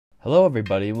Hello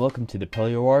everybody and welcome to the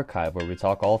Paleo Archive, where we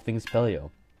talk all things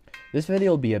paleo. This video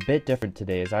will be a bit different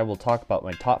today, as I will talk about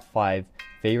my top 5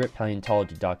 favorite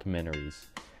paleontology documentaries.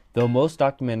 Though most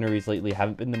documentaries lately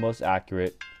haven't been the most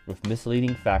accurate, with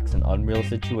misleading facts and unreal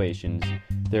situations,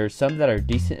 there are some that are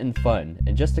decent and fun,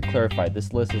 and just to clarify,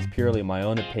 this list is purely my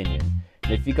own opinion,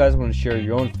 and if you guys want to share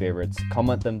your own favorites,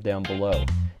 comment them down below.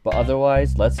 But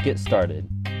otherwise, let's get started.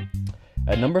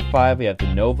 At number 5, we have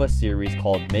the Nova series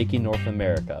called Making North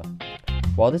America.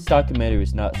 While this documentary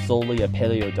is not solely a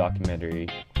paleo documentary,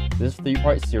 this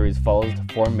 3-part series follows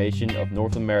the formation of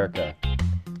North America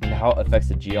and how it affects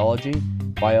the geology,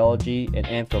 biology, and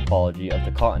anthropology of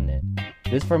the continent.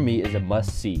 This for me is a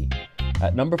must-see.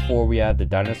 At number 4, we have the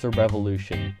Dinosaur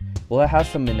Revolution. While it has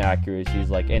some inaccuracies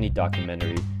like any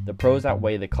documentary, the pros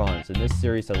outweigh the cons, and this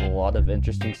series has a lot of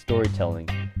interesting storytelling,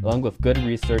 along with good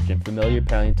research and familiar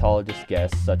paleontologist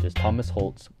guests such as Thomas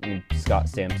Holtz and Scott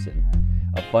Sampson.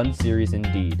 A fun series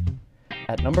indeed.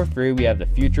 At number 3, we have The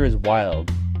Future is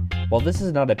Wild. While this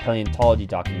is not a paleontology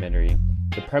documentary,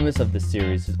 the premise of the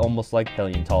series is almost like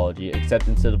paleontology, except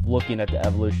instead of looking at the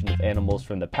evolution of animals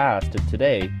from the past to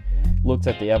today, looks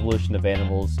at the evolution of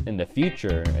animals in the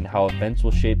future and how events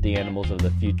will shape the animals of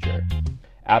the future.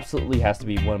 Absolutely has to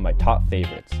be one of my top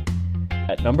favorites.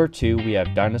 At number 2, we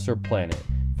have Dinosaur Planet.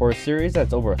 For a series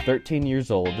that's over 13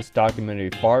 years old, this documentary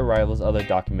far rivals other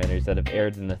documentaries that have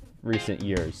aired in the recent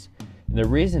years. And the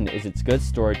reason is its good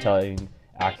storytelling,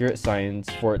 accurate science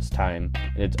for its time,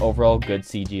 and its overall good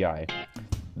CGI.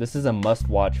 This is a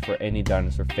must-watch for any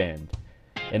dinosaur fan.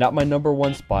 And at my number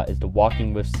 1 spot is the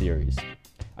Walking With series.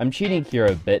 I'm cheating here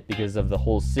a bit because of the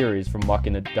whole series, from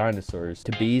walking the dinosaurs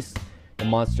to beasts, the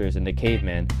monsters, and the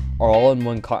caveman are all in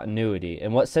one continuity,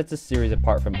 and what sets this series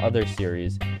apart from other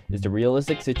series is the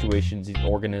realistic situations these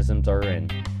organisms are in.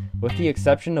 With the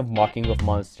exception of Walking with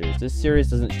Monsters, this series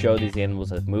doesn't show these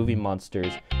animals as moving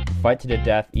monsters who fight to the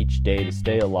death each day to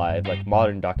stay alive like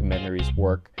modern documentaries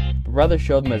work, but rather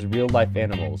show them as real-life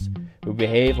animals who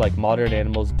behave like modern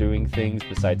animals, doing things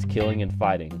besides killing and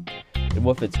fighting. And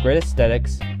with its great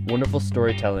aesthetics, wonderful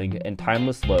storytelling, and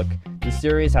timeless look, this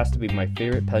series has to be my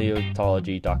favorite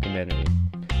paleontology documentary.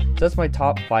 So that's my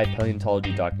top 5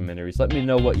 paleontology documentaries. Let me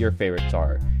know what your favorites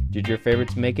are. Did your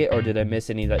favorites make it, or did I miss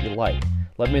any that you like?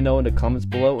 Let me know in the comments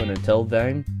below, and until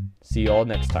then, see you all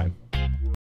next time.